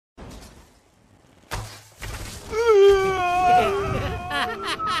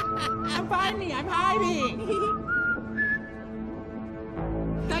hiding.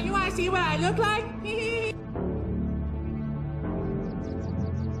 Don't you want to see what I look like?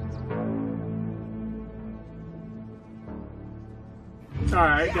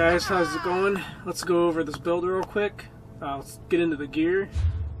 Alright guys, how's it going? Let's go over this build real quick. Let's get into the gear.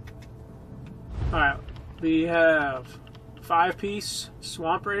 Alright, we have 5-piece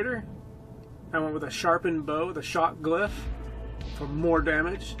Swamp Raider. I went with a sharpened bow with a shock glyph for more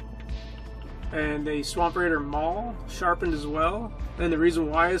damage. And a Swamp Raider Maul, sharpened as well. And the reason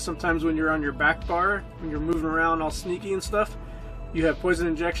why is sometimes when you're on your back bar, when you're moving around all sneaky and stuff, you have poison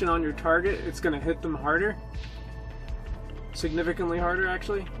injection on your target, it's going to hit them harder. Significantly harder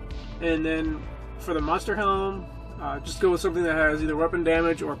actually. And then for the monster helm, just go with something that has either weapon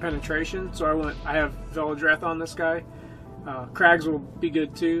damage or penetration. So I have Veladrath on this guy. Crags will be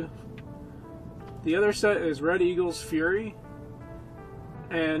good too. The other set is Red Eagle's Fury,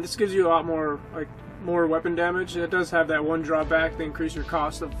 and this gives you a lot more more weapon damage. It does have that one drawback: they increase your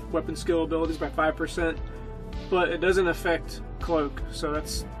cost of weapon skill abilities by 5%, but it doesn't affect cloak, so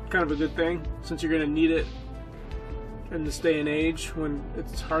that's kind of a good thing since you're going to need it in this day and age when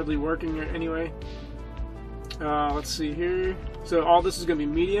it's hardly working anyway. Let's see here. So all this is going to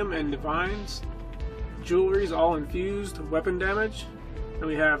be medium and divines. Jewelry's all infused weapon damage. And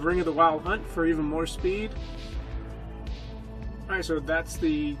we have Ring of the Wild Hunt for even more speed. Alright, so that's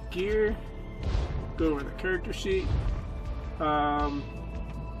the gear. Go over the character sheet. Alright,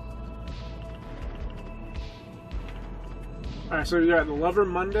 so we got the Lover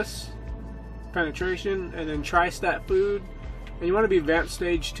Mundus, penetration, and then Tri-Stat Food. And you want to be Vamp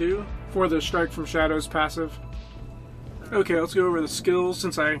Stage 2 for the Strike from Shadows passive. Okay, let's go over the skills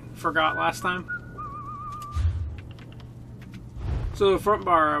since I forgot last time. So the front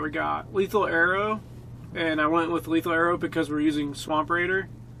bar, we got Lethal Arrow, and I went with Lethal Arrow because we're using Swamp Raider.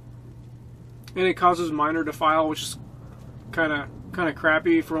 And it causes minor defile, which is kind of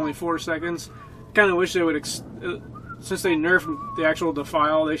crappy for only 4 seconds. Kind of wish they would, since they nerfed the actual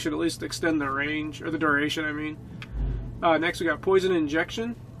defile, they should at least extend the range, or the duration, I mean. Next we got Poison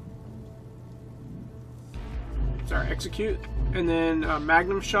Injection. Sorry, Execute. And then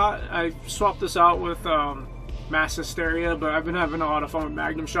Magnum Shot. I swapped this out with Mass Hysteria, but I've been having a lot of fun with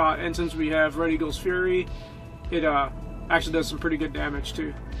Magnum Shot, and since we have Red Eagle's Fury, it actually does some pretty good damage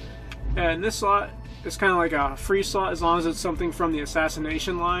too. And this slot is kind of like a free slot as long as it's something from the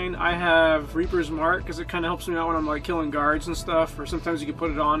Assassination line. I have Reaper's Mark because it kind of helps me out when I'm like killing guards and stuff, or sometimes you can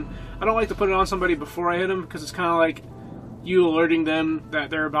put it on. I don't like to put it on somebody before I hit them because it's kind of like you alerting them that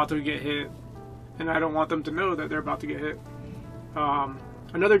they're about to get hit, and I don't want them to know that they're about to get hit.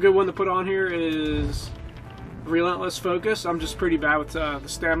 Another good one to put on here is Relentless Focus. I'm just pretty bad with the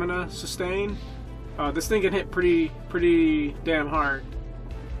stamina sustain. This thing can hit pretty damn hard,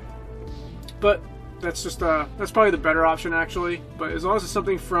 but that's just that's probably the better option actually. But as long as it's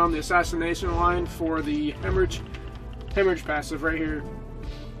something from the Assassination line for the hemorrhage passive right here.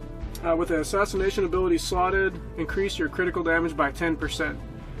 With the Assassination ability slotted, increase your critical damage by 10%,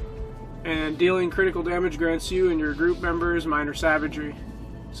 and dealing critical damage grants you and your group members minor savagery.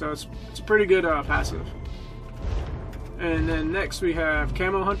 So it's a pretty good passive. And then next we have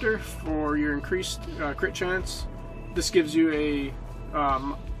Camo Hunter for your increased crit chance. This gives you a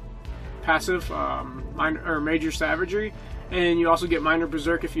passive minor or major savagery, and you also get minor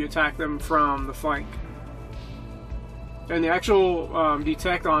berserk if you attack them from the flank. And the actual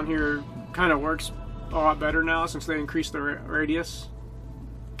detect on here kind of works a lot better now since they increased the radius.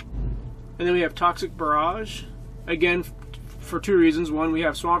 And then we have Toxic Barrage, again for 2 reasons. One, we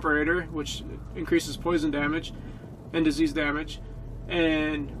have Swamp Raider, which increases poison damage and disease damage,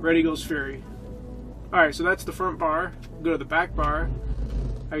 and Red Eagle's Fury. Alright, so that's the front bar. Go to the back bar.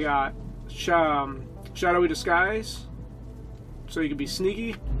 I got Shadowy Disguise, so you can be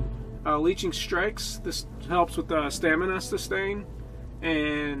sneaky. Leeching Strikes, this helps with stamina sustain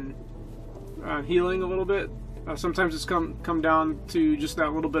and healing a little bit. Sometimes it's come down to just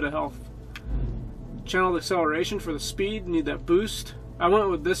that little bit of health. Channeled Acceleration for the speed, need that boost. I went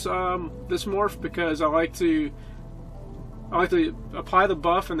with this this morph because I like to apply the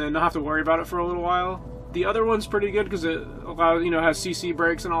buff and then not have to worry about it for a little while. The other one's pretty good because it allows, has CC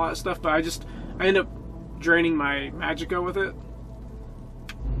breaks and all that stuff, but I end up draining my magicka with it.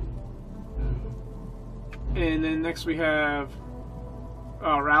 And then next we have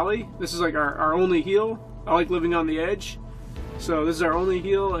Rally. This is like our only heal. I like living on the edge, so this is our only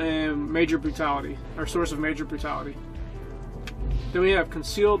heal, and Major Brutality, our source of Major Brutality. Then we have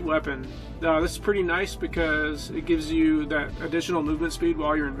Concealed Weapon. This is pretty nice because it gives you that additional movement speed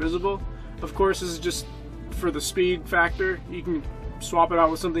while you're invisible. Of course, this is just for the speed factor. You can swap it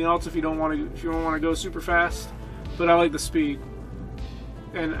out with something else if you don't want to go super fast. But I like the speed.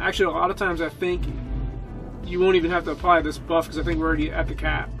 And actually, a lot of times I think you won't even have to apply this buff because I think we're already at the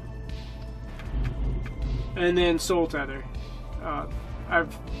cap. And then Soul Tether.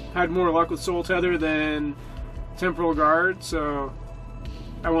 I've had more luck with Soul Tether than Temporal Guard, so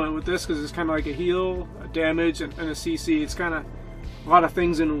I went with this because it's kind of like a heal, a damage, and a CC. It's kind of a lot of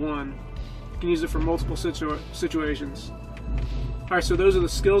things in one. You can use it for multiple situations. Alright, so those are the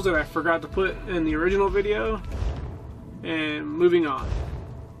skills that I forgot to put in the original video. And moving on.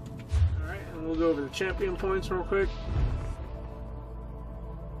 Alright, and we'll go over the champion points real quick.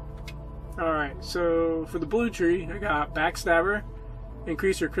 Alright, so for the blue tree, I got Backstabber.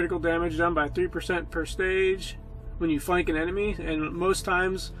 Increase your critical damage done by 3% per stage when you flank an enemy. And most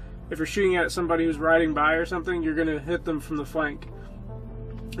times, if you're shooting at somebody who's riding by or something, you're going to hit them from the flank.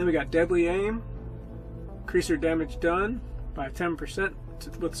 Then we got Deadly Aim. Increase your damage done by 10%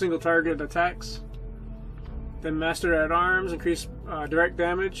 with single target attacks. Then Master at Arms, increase direct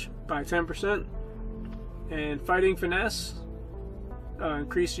damage by 10%. And Fighting Finesse,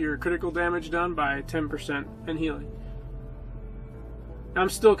 increase your critical damage done by 10% and healing. I'm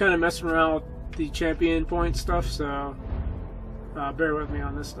still kind of messing around with the champion point stuff, so bear with me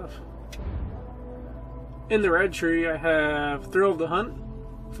on this stuff. In the red tree, I have Thrill of the Hunt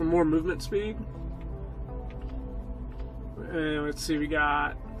for more movement speed. And let's see, we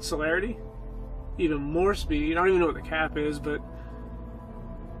got Celerity, even more speed. I don't even know what the cap is, but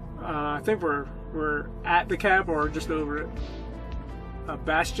I think we're at the cap or just over it.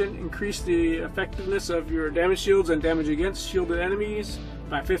 Bastion, increase the effectiveness of your damage shields and damage against shielded enemies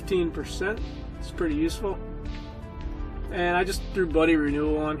by 15%. It's pretty useful. And I just threw Bloody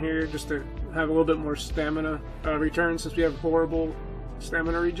Renewal on here just to have a little bit more stamina return since we have horrible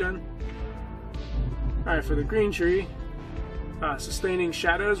stamina regen. Alright, for the green tree, Sustaining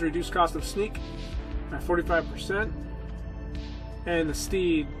Shadows, reduce cost of sneak by 45%. And the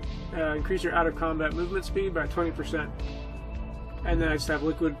Steed, increase your out of combat movement speed by 20%. And then I just have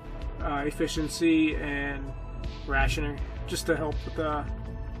Liquid Efficiency and Rationer just to help with the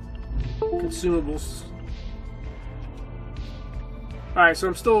consumables. Alright, so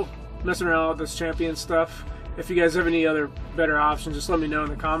I'm still messing around with this champion stuff. If you guys have any other better options, just let me know in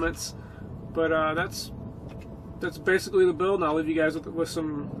the comments. But that's basically the build, and I'll leave you guys with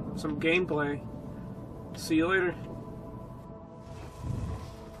some gameplay. See you later.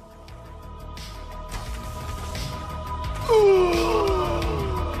 Ooh.